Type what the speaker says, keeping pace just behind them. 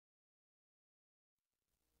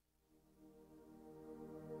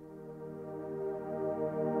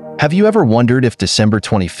Have you ever wondered if December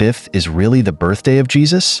 25th is really the birthday of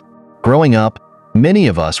Jesus? Growing up, many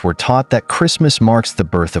of us were taught that Christmas marks the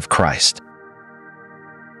birth of Christ.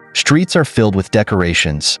 Streets are filled with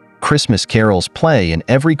decorations, Christmas carols play in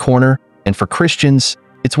every corner, and for Christians,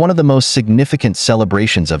 it's one of the most significant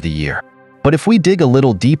celebrations of the year. But if we dig a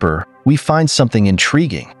little deeper, we find something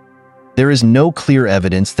intriguing. There is no clear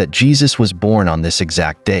evidence that Jesus was born on this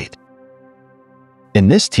exact date. In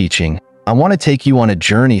this teaching, I want to take you on a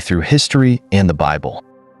journey through history and the Bible.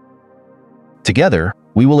 Together,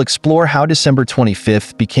 we will explore how December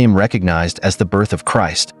 25th became recognized as the birth of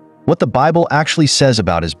Christ, what the Bible actually says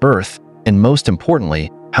about his birth, and most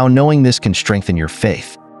importantly, how knowing this can strengthen your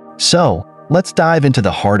faith. So, let's dive into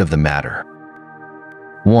the heart of the matter.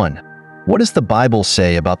 1. What does the Bible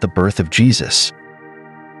say about the birth of Jesus?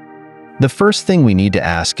 The first thing we need to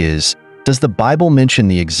ask is, does the Bible mention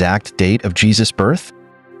the exact date of Jesus' birth?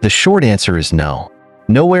 The short answer is no.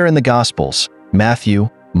 Nowhere in the Gospels, Matthew,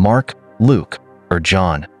 Mark, Luke, or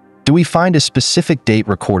John, do we find a specific date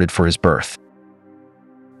recorded for his birth.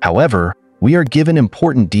 However, we are given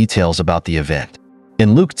important details about the event.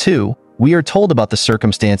 In Luke 2, we are told about the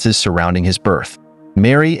circumstances surrounding his birth.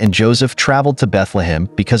 Mary and Joseph traveled to Bethlehem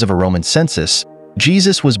because of a Roman census.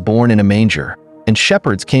 Jesus was born in a manger, and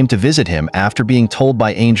shepherds came to visit him after being told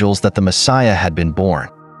by angels that the Messiah had been born.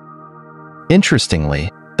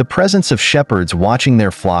 Interestingly, the presence of shepherds watching their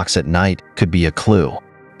flocks at night could be a clue.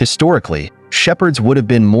 Historically, shepherds would have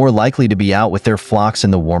been more likely to be out with their flocks in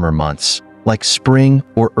the warmer months, like spring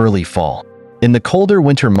or early fall. In the colder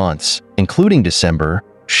winter months, including December,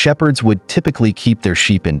 shepherds would typically keep their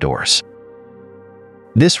sheep indoors.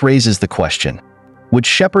 This raises the question, would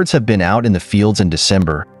shepherds have been out in the fields in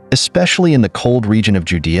December, especially in the cold region of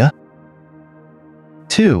Judea?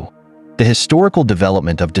 2. The historical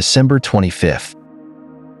development of December 25th.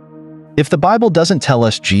 If the Bible doesn't tell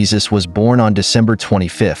us Jesus was born on December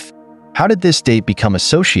 25th, how did this date become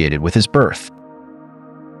associated with his birth?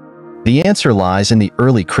 The answer lies in the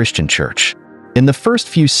early Christian church. In the first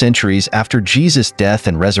few centuries after Jesus' death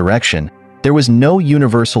and resurrection, there was no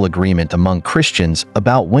universal agreement among Christians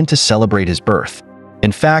about when to celebrate his birth.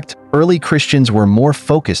 In fact, early Christians were more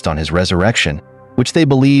focused on his resurrection, which they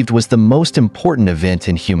believed was the most important event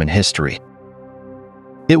in human history.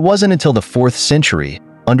 It wasn't until the 4th century,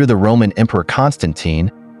 under the Roman Emperor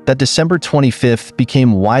Constantine, that December 25th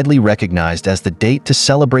became widely recognized as the date to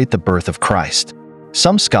celebrate the birth of Christ.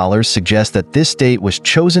 Some scholars suggest that this date was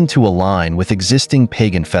chosen to align with existing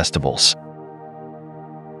pagan festivals.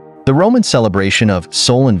 The Roman celebration of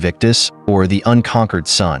Sol Invictus, or the Unconquered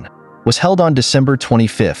Sun, was held on December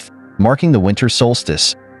 25th, marking the winter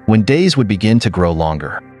solstice, when days would begin to grow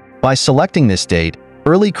longer. By selecting this date,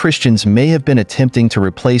 early Christians may have been attempting to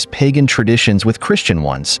replace pagan traditions with Christian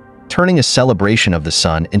ones, turning a celebration of the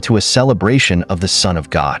sun into a celebration of the Son of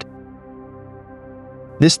God.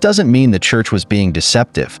 This doesn't mean the church was being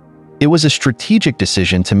deceptive. It was a strategic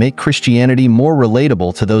decision to make Christianity more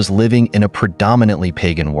relatable to those living in a predominantly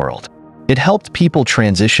pagan world. It helped people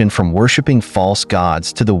transition from worshiping false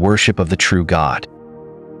gods to the worship of the true God.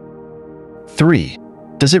 3.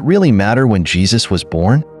 Does it really matter when Jesus was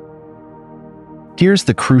born? Here's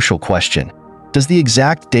the crucial question. Does the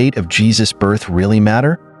exact date of Jesus' birth really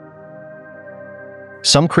matter?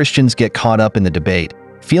 Some Christians get caught up in the debate,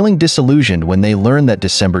 feeling disillusioned when they learn that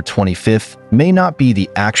December 25th may not be the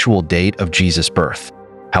actual date of Jesus' birth.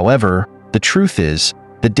 However, the truth is,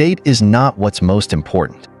 the date is not what's most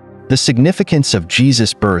important. The significance of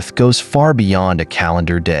Jesus' birth goes far beyond a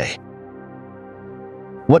calendar day.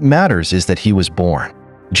 What matters is that he was born.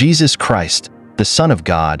 Jesus Christ, the Son of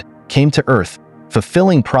God, came to earth,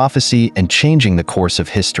 fulfilling prophecy and changing the course of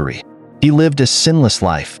history. He lived a sinless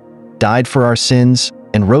life, died for our sins,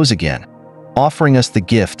 and rose again, offering us the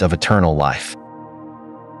gift of eternal life.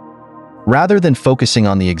 Rather than focusing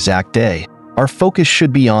on the exact day, our focus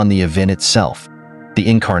should be on the event itself, the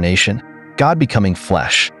incarnation, God becoming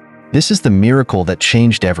flesh. This is the miracle that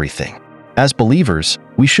changed everything. As believers,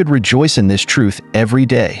 we should rejoice in this truth every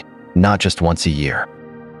day, not just once a year.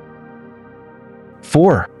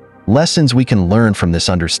 4. Lessons we can learn from this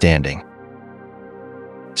understanding.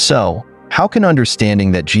 So, how can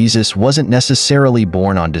understanding that Jesus wasn't necessarily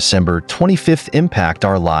born on December 25th impact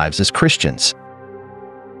our lives as Christians?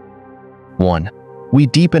 1. We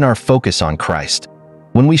deepen our focus on Christ.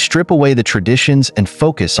 When we strip away the traditions and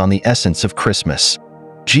focus on the essence of Christmas,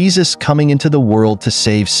 Jesus coming into the world to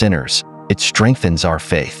save sinners, it strengthens our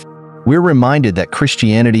faith. We're reminded that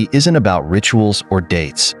Christianity isn't about rituals or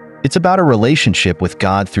dates. It's about a relationship with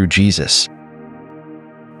God through Jesus.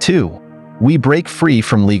 2. We break free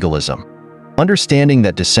from legalism. Understanding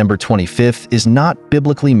that December 25th is not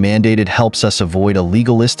biblically mandated helps us avoid a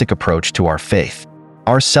legalistic approach to our faith.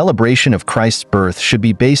 Our celebration of Christ's birth should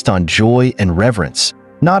be based on joy and reverence,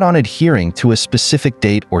 not on adhering to a specific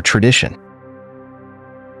date or tradition.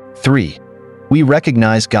 3. We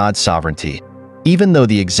recognize God's sovereignty. Even though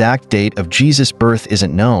the exact date of Jesus' birth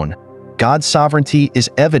isn't known, God's sovereignty is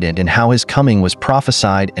evident in how his coming was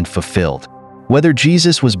prophesied and fulfilled. Whether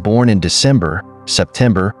Jesus was born in December,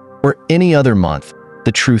 September, or any other month,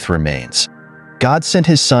 the truth remains. God sent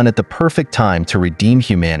his Son at the perfect time to redeem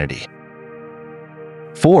humanity.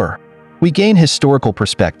 4. We gain historical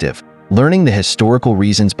perspective. Learning the historical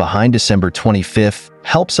reasons behind December 25th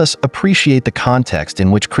helps us appreciate the context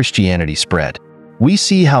in which Christianity spread. We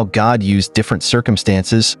see how God used different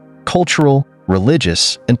circumstances, cultural,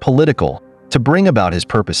 religious, and political, to bring about his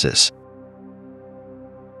purposes.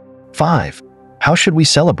 5. How should we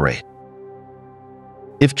celebrate?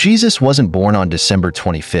 If Jesus wasn't born on December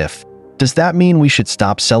 25th, does that mean we should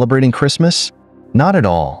stop celebrating Christmas? Not at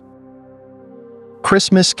all.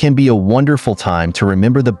 Christmas can be a wonderful time to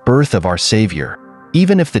remember the birth of our Savior,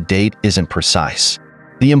 even if the date isn't precise.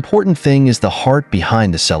 The important thing is the heart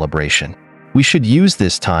behind the celebration. We should use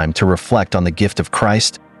this time to reflect on the gift of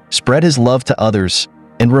Christ, spread his love to others,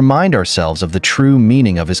 and remind ourselves of the true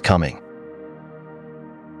meaning of his coming.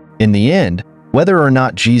 In the end, whether or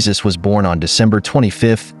not Jesus was born on December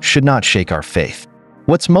 25th should not shake our faith.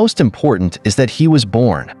 What's most important is that he was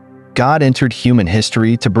born. God entered human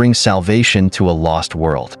history to bring salvation to a lost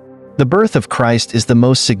world. The birth of Christ is the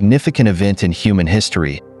most significant event in human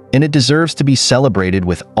history, and it deserves to be celebrated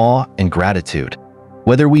with awe and gratitude,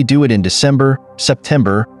 whether we do it in December,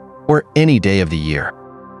 September, or any day of the year.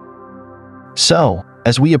 So,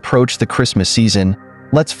 as we approach the Christmas season,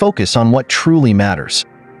 let's focus on what truly matters: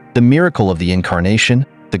 the miracle of the Incarnation,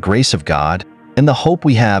 the grace of God, and the hope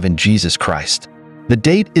we have in Jesus Christ. The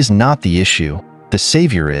date is not the issue, the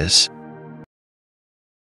Savior is.